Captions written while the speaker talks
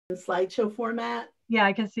slideshow format? Yeah,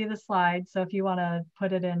 I can see the slide. So if you want to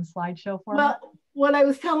put it in slideshow format. Well, what I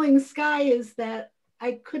was telling Sky is that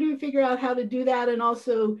I couldn't figure out how to do that and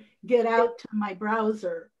also get out to my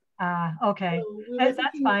browser. Okay. So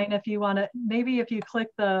That's fine. If you want to, maybe if you click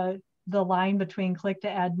the line between click to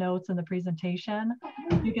add notes and the presentation,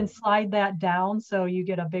 you can slide that down so you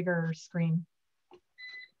get a bigger screen.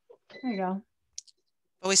 There you go.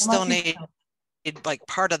 But we still need like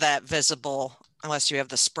part of that visible unless you have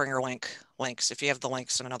the Springer links. If you have the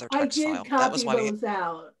links in another text file. I did copy those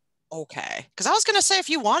out. Okay. Because I was going to say, if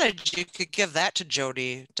you wanted, you could give that to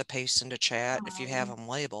Jody to paste into chat if you have them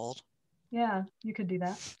labeled. Yeah, you could do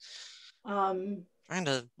that. Trying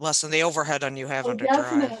to lessen the overhead on you having to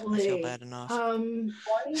drive. I feel bad enough. Morning,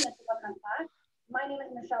 Mr. Buckman. My name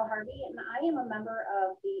is Michelle Harvey, and I am a member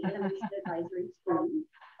of the Innovation Advisory Team.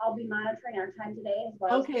 I'll be monitoring our time today as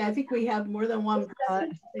well. Okay, I think we have more than one.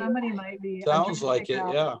 Somebody might be. Sounds like it,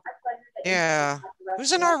 yeah. Yeah.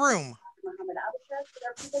 Who's in our room?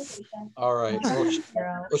 All right.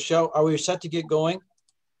 Well, are we set to get going?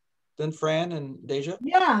 Then Fran and Dejah?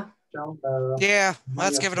 Yeah. Yeah,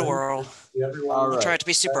 let's give it a whirl. All right. I'll try it to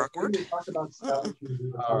be super awkward.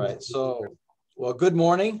 All right. So, well, good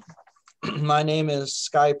morning. My name is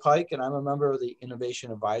Sky Pike, and I'm a member of the Innovation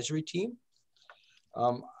Advisory Team.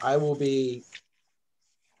 I will be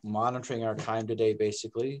monitoring our time today,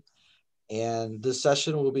 basically, and this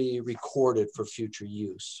session will be recorded for future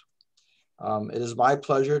use. It is my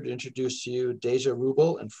pleasure to introduce to you Dejah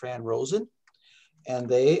Rubel and Fran Rosen, and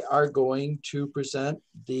they are going to present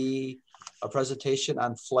a presentation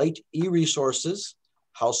on FLITE eResources,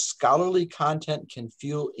 how scholarly content can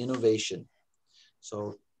fuel innovation.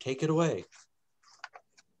 So take it away.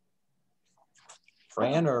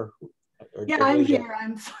 Fran or yeah, I'm here.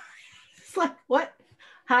 I'm sorry. It's like, what?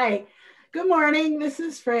 Hi. Good morning. This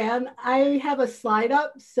is Fran. I have a slide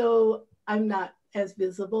up, so I'm not as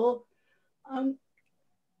visible.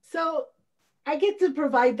 So I get to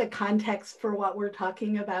provide the context for what we're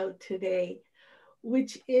talking about today,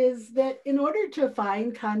 which is that in order to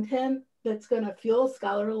find content that's going to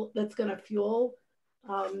fuel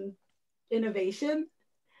innovation,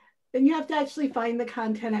 then you have to actually find the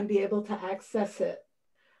content and be able to access it,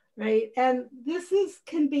 right? And this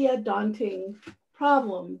can be a daunting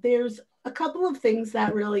problem. There's a couple of things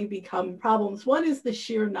that really become problems. One is the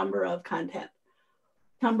sheer number of content,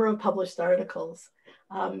 number of published articles.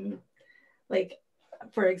 Like,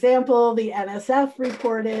 for example, the NSF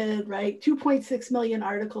reported, right, 2.6 million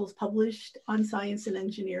articles published on science and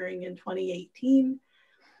engineering in 2018.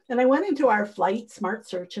 And I went into our FLITE smart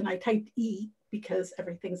search and I typed E because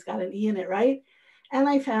everything's got an E in it, right? And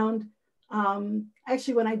I found,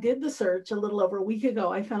 actually when I did the search a little over a week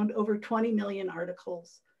ago, I found over 20 million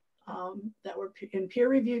articles that were in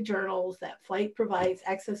peer-reviewed journals that FLITE provides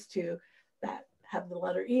access to that have the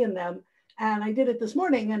letter E in them. And I did it this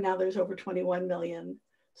morning and now there's over 21 million.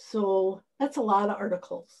 So that's a lot of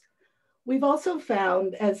articles. We've also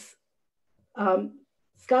found as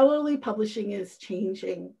scholarly publishing is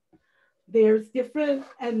changing, there's different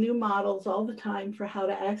and new models all the time for how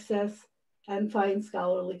to access and find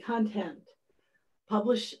scholarly content.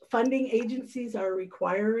 Funding agencies are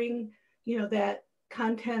requiring, that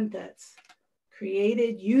content that's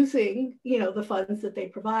created using, the funds that they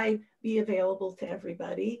provide be available to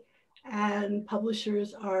everybody. And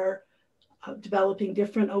publishers are developing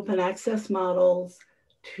different open access models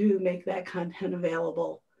to make that content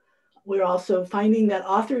available. We're also finding that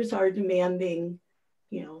authors are demanding,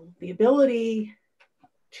 the ability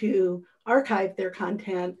to archive their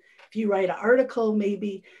content. If you write an article,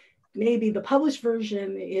 maybe the published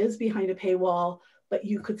version is behind a paywall, but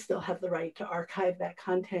you could still have the right to archive that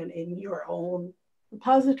content in your own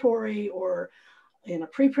repository or in a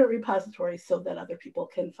preprint repository so that other people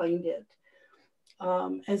can find it.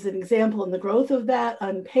 As an example, in the growth of that,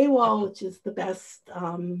 on Paywall, which is the best,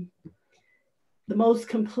 the most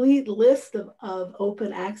complete list of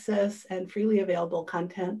open access and freely available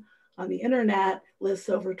content on the internet, lists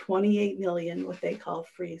over 28 million what they call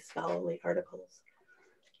free scholarly articles.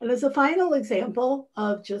 And as a final example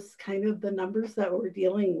of just kind of the numbers that we're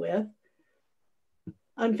dealing with,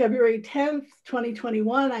 on February 10th,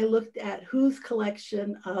 2021, I looked at whose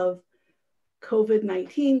collection of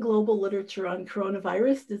COVID-19 global literature on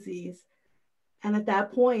coronavirus disease. And at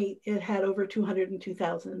that point, it had over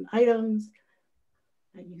 202,000 items.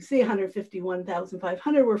 And you see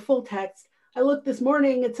 151,500 were full text. I looked this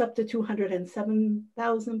morning, it's up to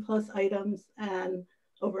 207,000 plus items and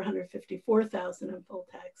over 154,000 in full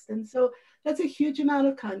text. And so that's a huge amount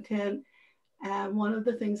of content. And one of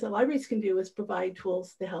the things that libraries can do is provide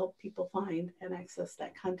tools to help people find and access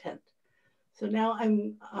that content. So now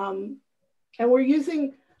and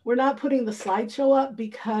we're not putting the slideshow up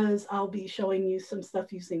because I'll be showing you some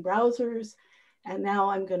stuff using browsers. And now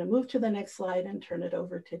I'm going to move to the next slide and turn it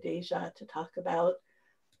over to Dejah to talk about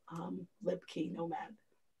libkey Nomad.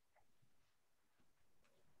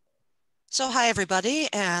 So hi, everybody,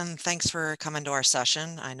 and thanks for coming to our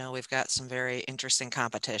session. I know we've got some very interesting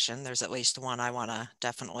competition. There's at least one I want to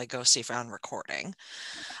definitely go see on recording.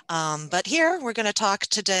 But here we're going to talk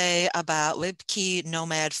today about libkey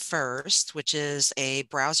Nomad First, which is a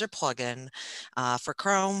browser plugin for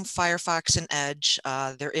Chrome, Firefox, and Edge.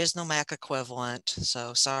 There is no Mac equivalent,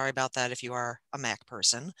 so sorry about that if you are a Mac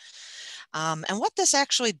person. And what this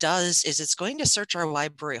actually does is it's going to search our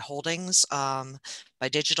library holdings by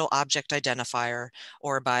digital object identifier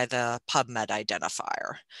or by the PubMed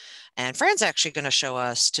identifier. And Fran's actually going to show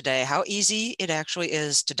us today how easy it actually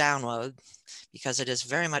is to download, because it is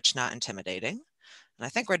very much not intimidating. And I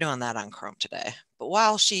think we're doing that on Chrome today. But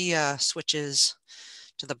while she switches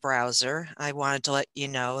to the browser, I wanted to let you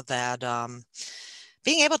know that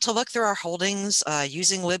being able to look through our holdings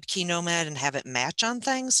using libkey Nomad and have it match on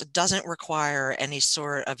things doesn't require any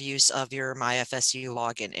sort of use of your MyFSU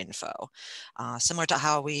login info. Similar to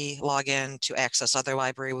how we log in to access other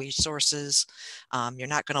library resources, you're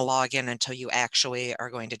not going to log in until you actually are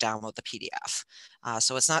going to download the PDF.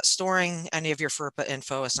 So it's not storing any of your FERPA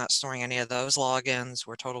info. It's not storing any of those logins.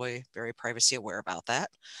 We're totally very privacy aware about that.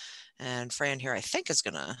 And Fran here, I think, is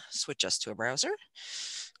going to switch us to a browser.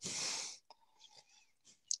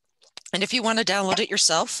 And if you want to download it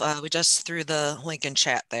yourself, we just threw the link in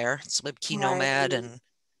chat there. It's libkey Nomad, and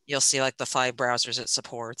you'll see like the 5 browsers it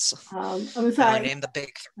supports. I'm sorry. I named the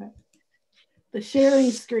big 3. The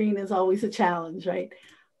sharing screen is always a challenge, right?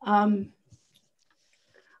 Oh,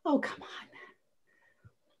 come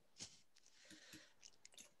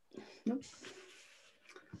on. Nope.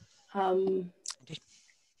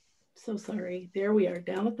 So sorry. There we are,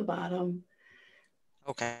 down at the bottom.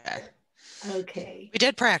 Okay. Okay. We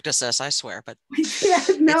did practice this, I swear, but no,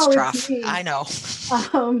 it's rough. it's me. I know.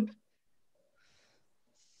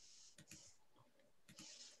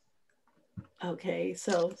 Okay,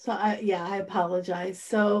 I apologize.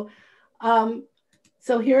 So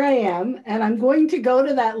here I am, and I'm going to go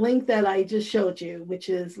to that link that I just showed you, which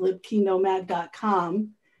is libkeynomad.com.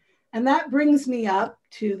 And that brings me up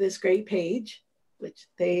to this great page, which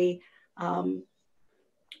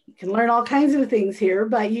you can learn all kinds of things here,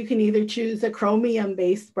 but you can either choose a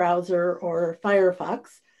Chromium-based browser or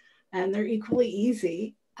Firefox, and they're equally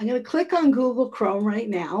easy. I'm going to click on Google Chrome right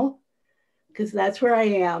now, because that's where I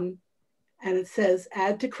am. And it says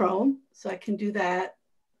add to Chrome, so I can do that.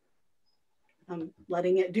 I'm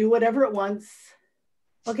letting it do whatever it wants.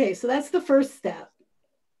 Okay, so that's the first step.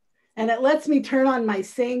 And it lets me turn on my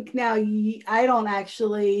sync. Now, I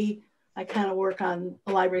kind of work on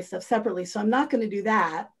the library stuff separately, so I'm not going to do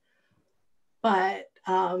that. But,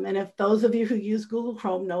 and if those of you who use Google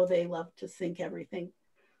Chrome know, they love to sync everything.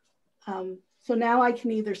 So now I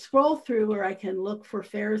can either scroll through, or I can look for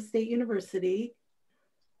Ferris State University.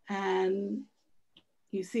 And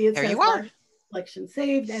you see it says selection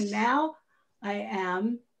saved. And now I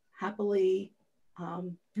am happily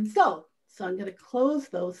installed. So I'm going to close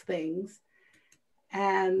those things,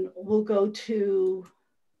 and we'll go to,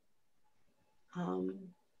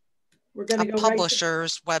 we're going to go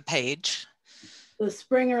publisher's webpage. The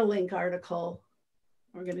Springer link article.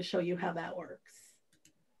 We're going to show you how that works.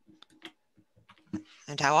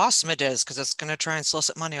 And how awesome it is, because it's going to try and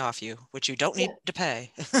solicit money off you, which you don't need to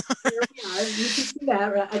pay. There we are. You can see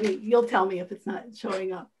that. Right? I mean, you'll tell me if it's not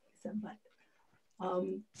showing up.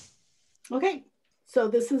 Okay, so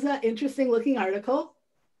this is an interesting looking article.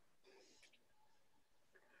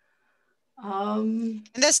 And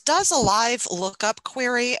this does a live lookup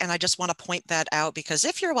query, and I just want to point that out, because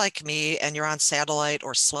if you're like me and you're on satellite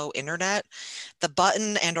or slow internet, the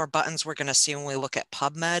button and or buttons we're going to see when we look at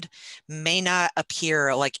PubMed may not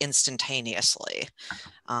appear like instantaneously.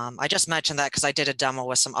 I just mentioned that because I did a demo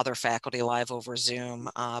with some other faculty live over Zoom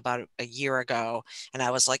about a year ago, and I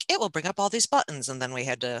was like, it will bring up all these buttons, and then we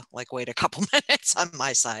had to like wait a couple minutes on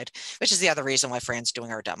my side, which is the other reason why Fran's doing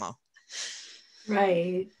our demo.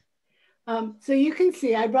 Right. So you can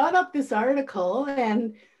see I brought up this article,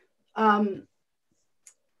 and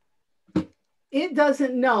it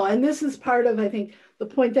doesn't know, and this is part of, I think, the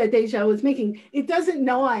point that Dejah was making. It doesn't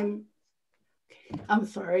know I'm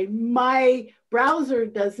sorry, my browser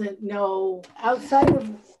doesn't know, outside of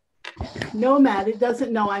Nomad, it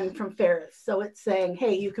doesn't know I'm from Ferris. So it's saying,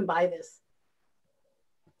 hey, you can buy this.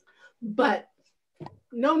 But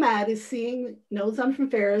Nomad is knows I'm from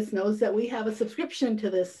Ferris, knows that we have a subscription to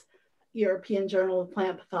this European Journal of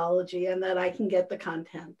Plant Pathology, and that I can get the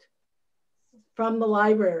content from the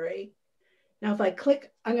library. Now, if I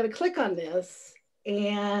click, I'm going to click on this,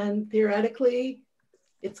 and theoretically,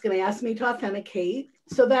 it's going to ask me to authenticate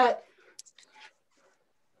so that.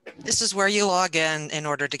 This is where you log in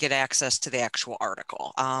order to get access to the actual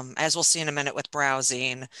article. As we'll see in a minute with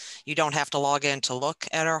browsing, you don't have to log in to look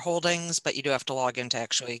at our holdings, but you do have to log in to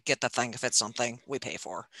actually get the thing if it's something we pay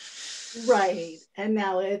for. Right, and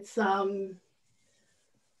now it's it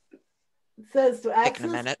says to access. Taking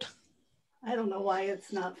a minute. I don't know why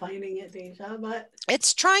it's not finding it, Dejah, but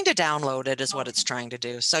it's trying to download it is what it's trying to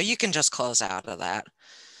do. So you can just close out of that.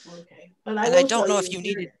 Okay, but I don't know if you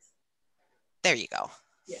need it. There you go.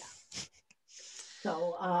 Yeah.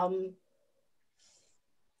 So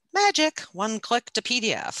magic, one click to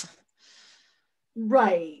PDF.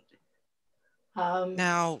 Right.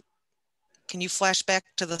 Now, can you flash back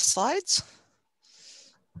to the slides?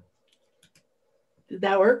 Did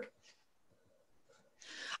that work?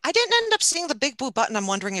 I didn't end up seeing the big blue button. I'm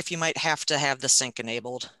wondering if you might have to have the sync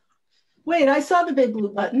enabled. Wait, I saw the big blue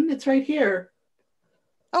button. It's right here.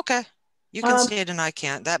 Okay. You can see it and I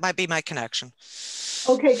can't. That might be my connection.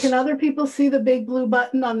 Okay, can other people see the big blue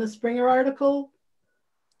button on the Springer article?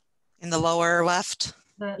 In the lower left?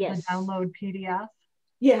 The download PDF?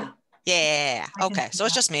 Yeah. Yeah. Okay, so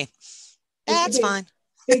it's just me. That's big, fine.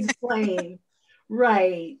 Big flame.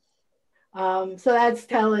 Right. So that's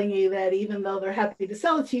telling you that even though they're happy to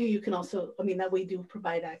sell it to you, you can also, I mean, that we do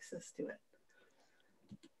provide access to it.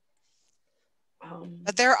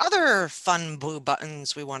 But there are other fun blue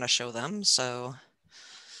buttons we want to show them. So,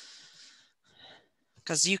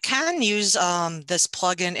 because you can use this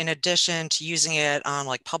plugin in addition to using it on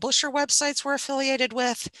like publisher websites we're affiliated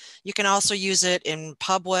with. You can also use it in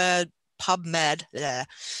PubMed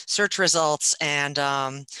search results, and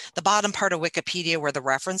the bottom part of Wikipedia where the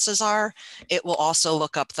references are, it will also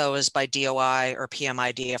look up those by DOI or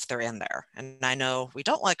PMID if they're in there. And I know we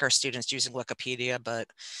don't like our students using Wikipedia, but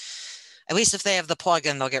at least if they have the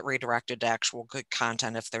plugin, they'll get redirected to actual good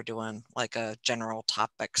content if they're doing like a general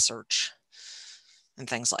topic search and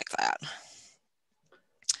things like that.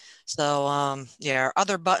 So yeah,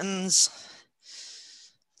 other buttons.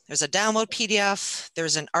 There's a download PDF,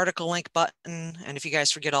 there's an article link button, and if you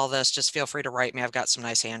guys forget all this, just feel free to write me. I've got some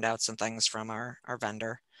nice handouts and things from our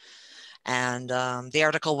vendor. And the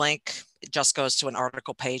article link, it just goes to an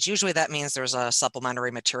article page. Usually that means there's a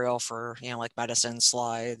supplementary material for, you know, like medicine,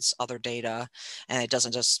 slides, other data, and it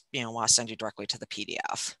doesn't just, you know, want to send you directly to the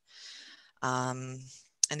PDF. And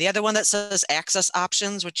the other one that says access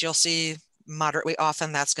options, which you'll see moderately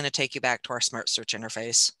often, that's going to take you back to our smart search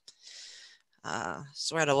interface.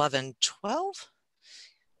 So we're at 11:12.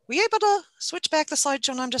 Were you able to switch back the slideshow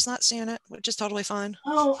and I'm just not seeing it, which is totally fine.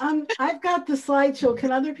 Oh, I've got the slideshow.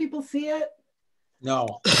 Can other people see it?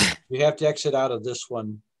 No, you have to exit out of this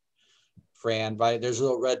one, Fran. There's a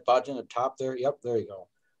little red button at the top there. Yep, there you go.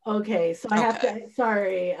 Okay, so I have to,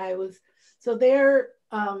 sorry, so there,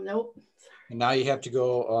 nope. And now you have to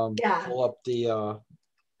go yeah. pull up the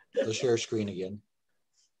share screen again.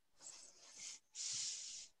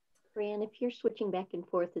 Fran, if you're switching back and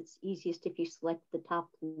forth, it's easiest if you select the top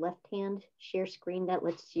left-hand share screen. That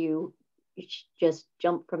lets you just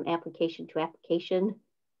jump from application to application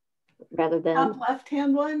rather than top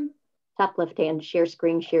left-hand one. Top left-hand share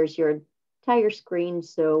screen shares your entire screen,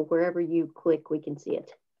 so wherever you click, we can see it.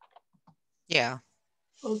 Yeah.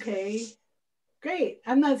 Okay, great.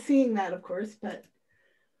 I'm not seeing that, of course, but.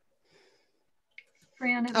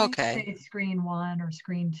 Fran, it might say screen 1 or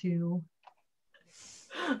screen 2.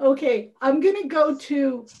 Okay, I'm gonna go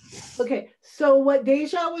to, okay, so what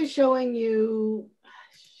Dejah was showing you,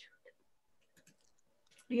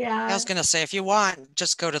 yeah. I was gonna say, if you want,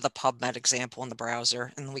 just go to the PubMed example in the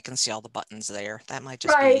browser and we can see all the buttons there. That might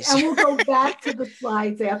just be easier. And we'll go back to the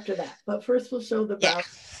slides after that, but first we'll show the browser.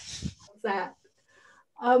 How's that?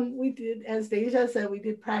 We did, as Dejah said, we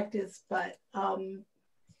did practice, but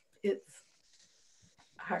it's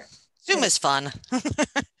hard. Zoom is fun.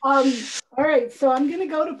 All right, so I'm gonna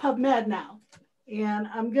go to PubMed now, and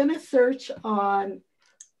I'm gonna search on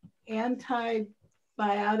antibiotic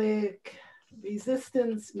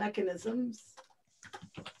resistance mechanisms.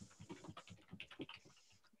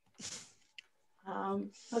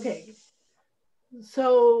 Okay,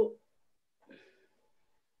 so,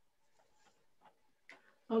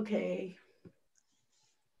 okay.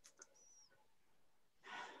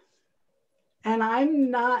 And I'm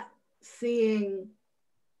not seeing,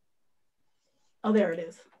 oh, there it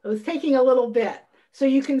is. It was taking a little bit. So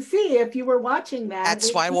you can see if you were watching that.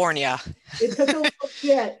 That's why I warn you. It took a little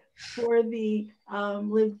bit for the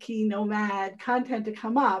libkey nomad content to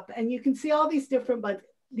come up. And you can see all these different buttons,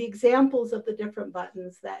 the examples of the different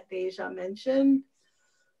buttons that Dejah mentioned,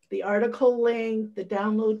 the article link, the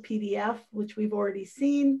download PDF, which we've already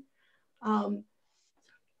seen. And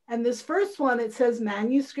this first one, it says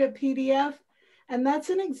manuscript PDF. And that's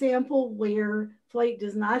an example where FLITE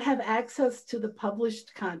does not have access to the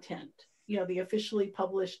published content, you know, the officially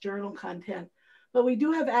published journal content, but we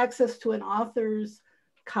do have access to an author's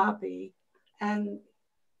copy. And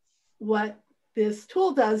what this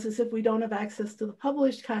tool does is if we don't have access to the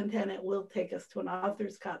published content, it will take us to an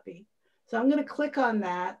author's copy. So I'm going to click on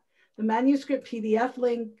that. The manuscript PDF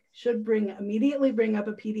link should immediately bring up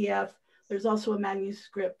a PDF. There's also a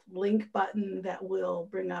manuscript link button that will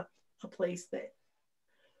bring up a place that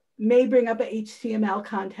may bring up a HTML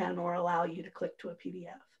content or allow you to click to a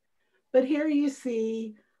PDF. But here you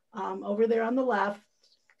see over there on the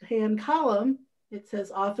left-hand column, it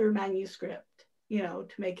says author manuscript, you know,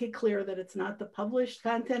 to make it clear that it's not the published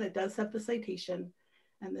content. It does have the citation.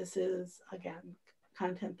 And this is, again,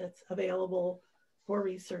 content that's available for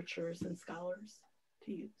researchers and scholars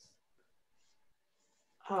to use.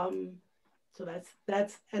 So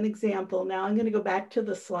that's an example. Now I'm going to go back to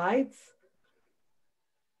the slides.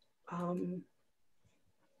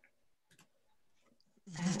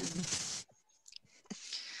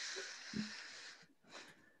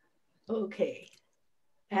 Okay,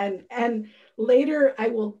 and later I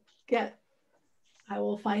will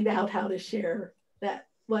find out how to share that,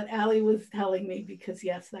 what Allie was telling me, because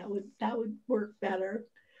yes, that would work better.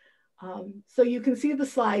 So you can see the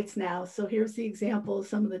slides now. So here's the example of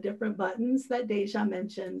some of the different buttons that Dejah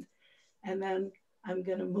mentioned. And then I'm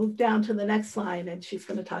going to move down to the next slide and she's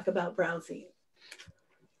going to talk about browsing.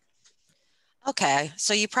 Okay,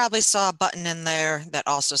 so you probably saw a button in there that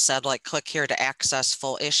also said like click here to access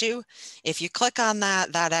full issue. If you click on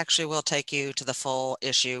that, that actually will take you to the full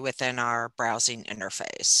issue within our browsing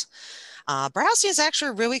interface. Browsing is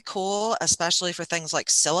actually really cool, especially for things like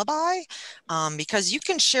syllabi, because you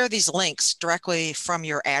can share these links directly from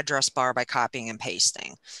your address bar by copying and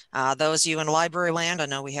pasting. Those of you in library land, I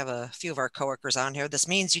know we have a few of our coworkers on here. This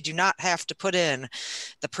means you do not have to put in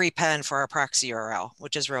the prepend for our proxy URL,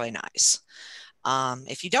 which is really nice.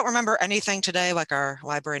 If you don't remember anything today, like our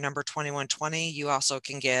library number 2120, you also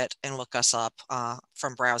can get and look us up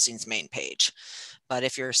from browsing's main page. But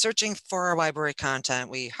if you're searching for our library content,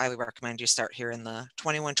 we highly recommend you start here in the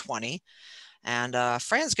 2120. And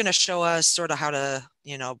Fran's going to show us sort of how to,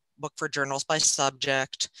 you know, look for journals by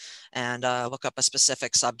subject and look up a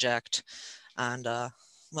specific subject, and a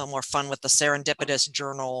little more fun with the serendipitous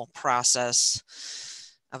journal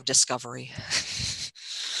process of discovery.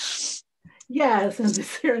 Yes, and the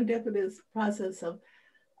serendipitous process of,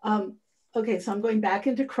 okay, so I'm going back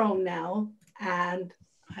into Chrome now, and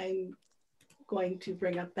I'm going to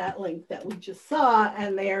bring up that link that we just saw,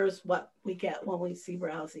 and there's what we get when we see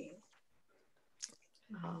browsing.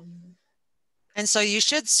 And so you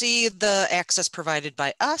should see the access provided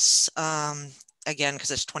by us, again,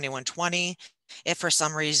 because it's 2120. If for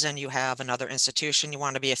some reason you have another institution you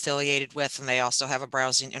want to be affiliated with and they also have a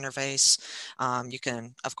browsing interface, you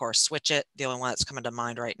can, of course, switch it. The only one that's coming to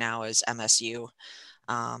mind right now is MSU.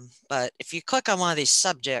 But if you click on one of these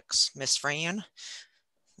subjects, Miss Fran,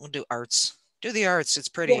 we'll do arts. Do the arts. It's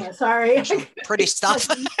pretty. Yeah, sorry. Pretty stuff.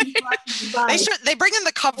 they bring in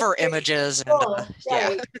the cover images. Cool. And,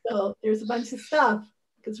 right. Yeah. So there's a bunch of stuff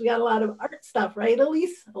because we got a lot of art stuff, right,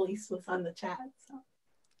 Elise? Elise was on the chat. So.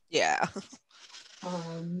 Yeah.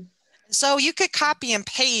 So you could copy and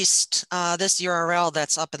paste this URL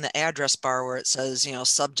that's up in the address bar where it says, you know,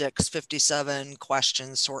 subjects 57,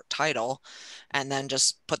 question, sort title, and then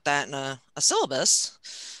just put that in a syllabus.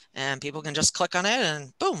 And people can just click on it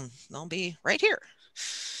and boom, they'll be right here.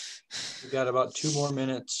 We've got about 2 more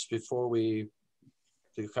minutes before we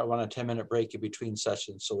want a 10-minute break in between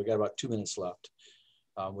sessions. So we got about 2 minutes left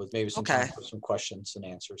with maybe some time for some questions and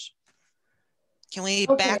answers. Can we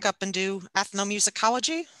back up and do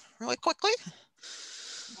ethnomusicology really quickly?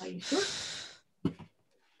 Are you sure? I've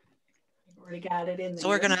already got it in there. So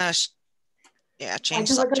we're going to change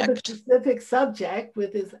subject. I can look at the specific subject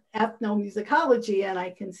with his ethnomusicology and I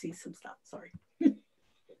can see some stuff. Sorry.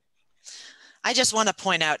 I just want to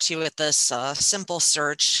point out to you with this simple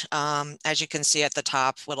search, as you can see at the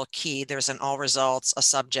top little key, there's an all results, a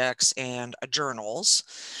subjects, and a journals.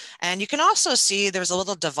 And you can also see there's a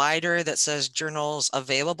little divider that says journals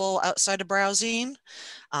available outside of browsing.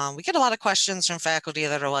 We get a lot of questions from faculty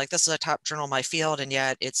that are like, this is a top journal in my field, and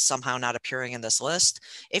yet it's somehow not appearing in this list.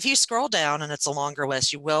 If you scroll down and it's a longer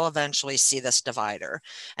list, you will eventually see this divider.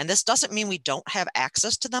 And this doesn't mean we don't have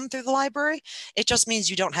access to them through the library. It just means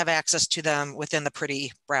you don't have access to them within the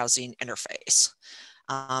pretty browsing interface.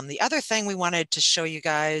 The other thing we wanted to show you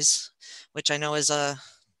guys, which I know is a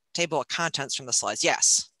table of contents from the slides.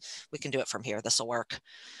 Yes, we can do it from here. This will work.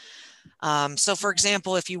 So for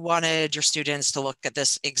example, if you wanted your students to look at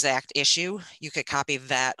this exact issue, you could copy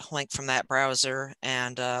that link from that browser.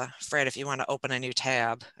 And Fred, if you want to open a new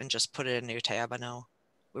tab and just put it in a new tab, I know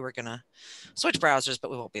we were going to switch browsers,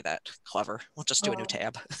 but we won't be that clever. We'll just do a new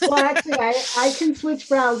tab. Well, actually, I can switch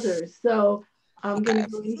browsers. So I'm going to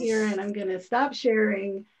go in here and I'm going to stop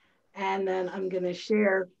sharing. And then I'm going to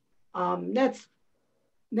share Netscape,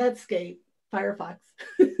 Firefox.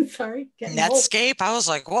 Sorry. Netscape? I was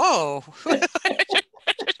like, whoa.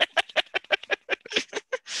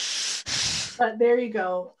 But there you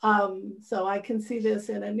go. So I can see this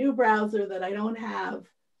in a new browser that I don't have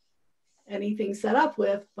anything set up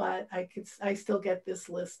with, but I still get this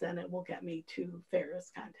list and it will get me to Ferris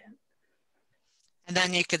content. And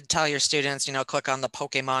then you could tell your students, you know, click on the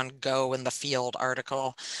Pokemon Go in the field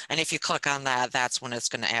article. And if you click on that, that's when it's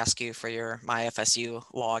going to ask you for your MyFSU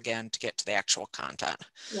login to get to the actual content.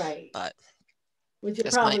 Right. But which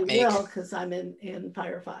it probably will because I'm in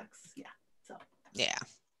Firefox. Yeah. So. Yeah.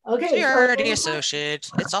 Okay. So you're already associated.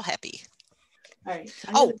 It's all happy. All right.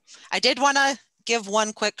 I did want to give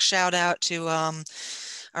one quick shout out to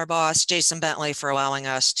our boss, Jason Bentley, for allowing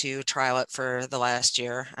us to trial it for the last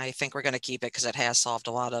year. I think we're going to keep it because it has solved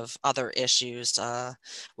a lot of other issues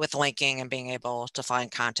with linking and being able to find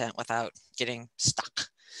content without getting stuck,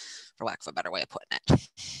 for lack of a better way of putting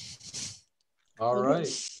it. All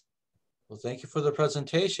right. Well, thank you for the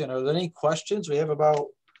presentation. Are there any questions? We have about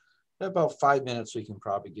 5 minutes we can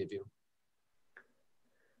probably give you,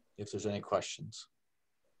 if there's any questions.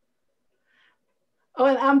 Oh,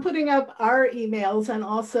 and I'm putting up our emails, and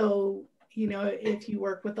also, you know, if you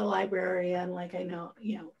work with a librarian, like I know,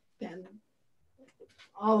 you know, then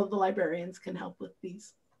all of the librarians can help with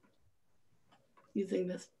these, using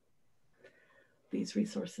these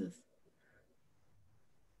resources.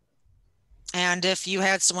 And if you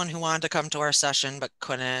had someone who wanted to come to our session but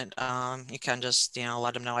couldn't, you can just, you know,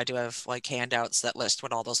 let them know. I do have like handouts that list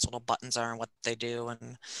what all those little buttons are and what they do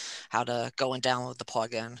and how to go and download the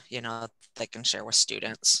plugin, you know, they can share with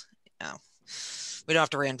students. You know, we don't have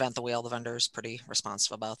to reinvent the wheel. The vendor's pretty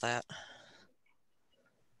responsive about that.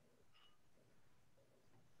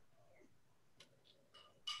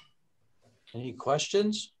 Any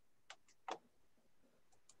questions?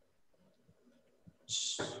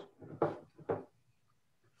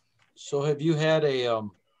 So have you had a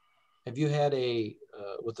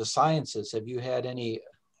with the sciences, have you had any,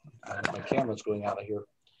 my camera's going out of here.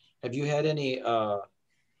 Have you had any, the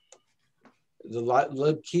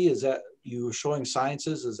LibKey, is that you were showing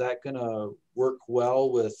sciences, is that gonna work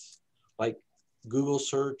well with like Google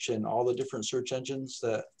search and all the different search engines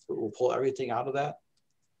that will pull everything out of that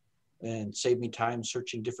and save me time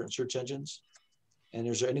searching different search engines? And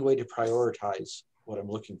is there any way to prioritize what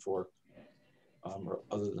I'm looking for?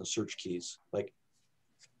 Other than search keys, like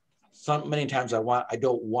many times I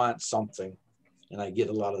don't want something, and I get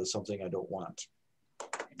a lot of the something I don't want.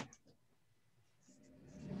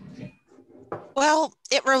 Well,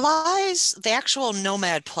 the actual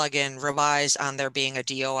Nomad plugin relies on there being a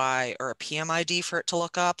DOI or a PMID for it to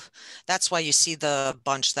look up. That's why you see the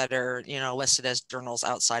bunch that are, you know, listed as journals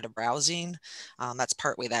outside of browsing. That's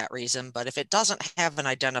partly that reason. But if it doesn't have an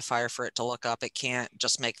identifier for it to look up, it can't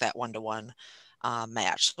just make that one-to-one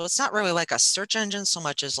match. So it's not really like a search engine so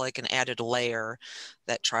much as like an added layer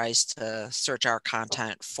that tries to search our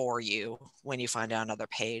content for you when you find out another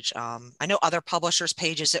page. I know other publishers'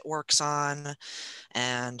 pages it works on,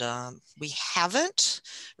 and we haven't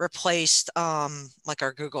replaced like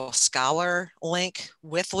our Google Scholar link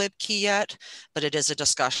with LibKey yet, but it is a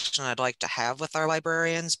discussion I'd like to have with our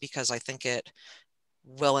librarians because I think it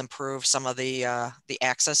will improve some of the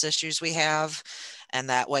access issues we have. And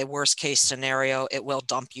that way, worst case scenario, it will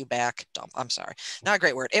I'm sorry, not a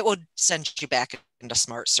great word. It will send you back into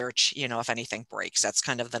Smart Search, you know, if anything breaks. That's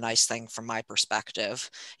kind of the nice thing from my perspective.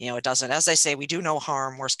 You know, it doesn't, as I say, we do no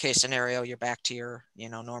harm. Worst case scenario, you're back to your, you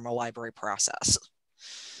know, normal library process.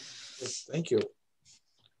 Thank you.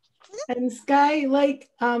 And Sky, like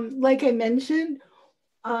I mentioned,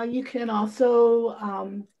 you can also, I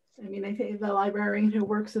mean, I think the librarian who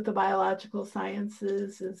works with the biological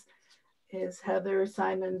sciences is Heather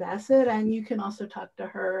Simon Bassett, and you can also talk to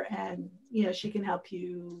her, and she can help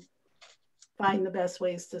you find the best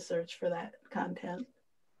ways to search for that content,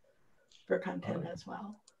 as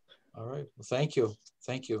well. All right. Well, thank you.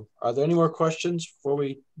 Thank you. Are there any more questions before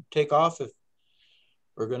we take off? If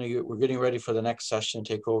we're getting ready for the next session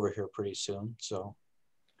to take over here pretty soon. So,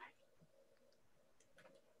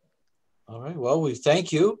 all right. Well, we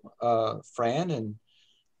thank you, Fran and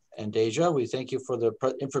Dejah. We thank you for the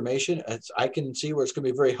information. I can see where it's going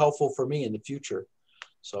to be very helpful for me in the future.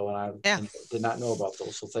 So, and I did not know about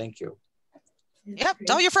those. So, thank you. Yep.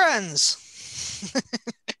 Tell your friends.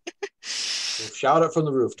 We'll shout it from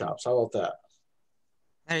the rooftops. How about that?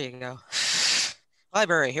 There you go.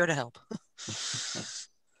 Library, here to help.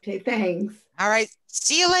 Okay, thanks. All right.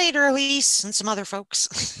 See you later, Elise, and some other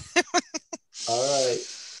folks. All right.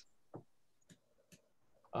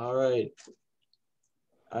 All right.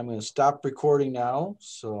 I'm going to stop recording now.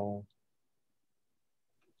 So.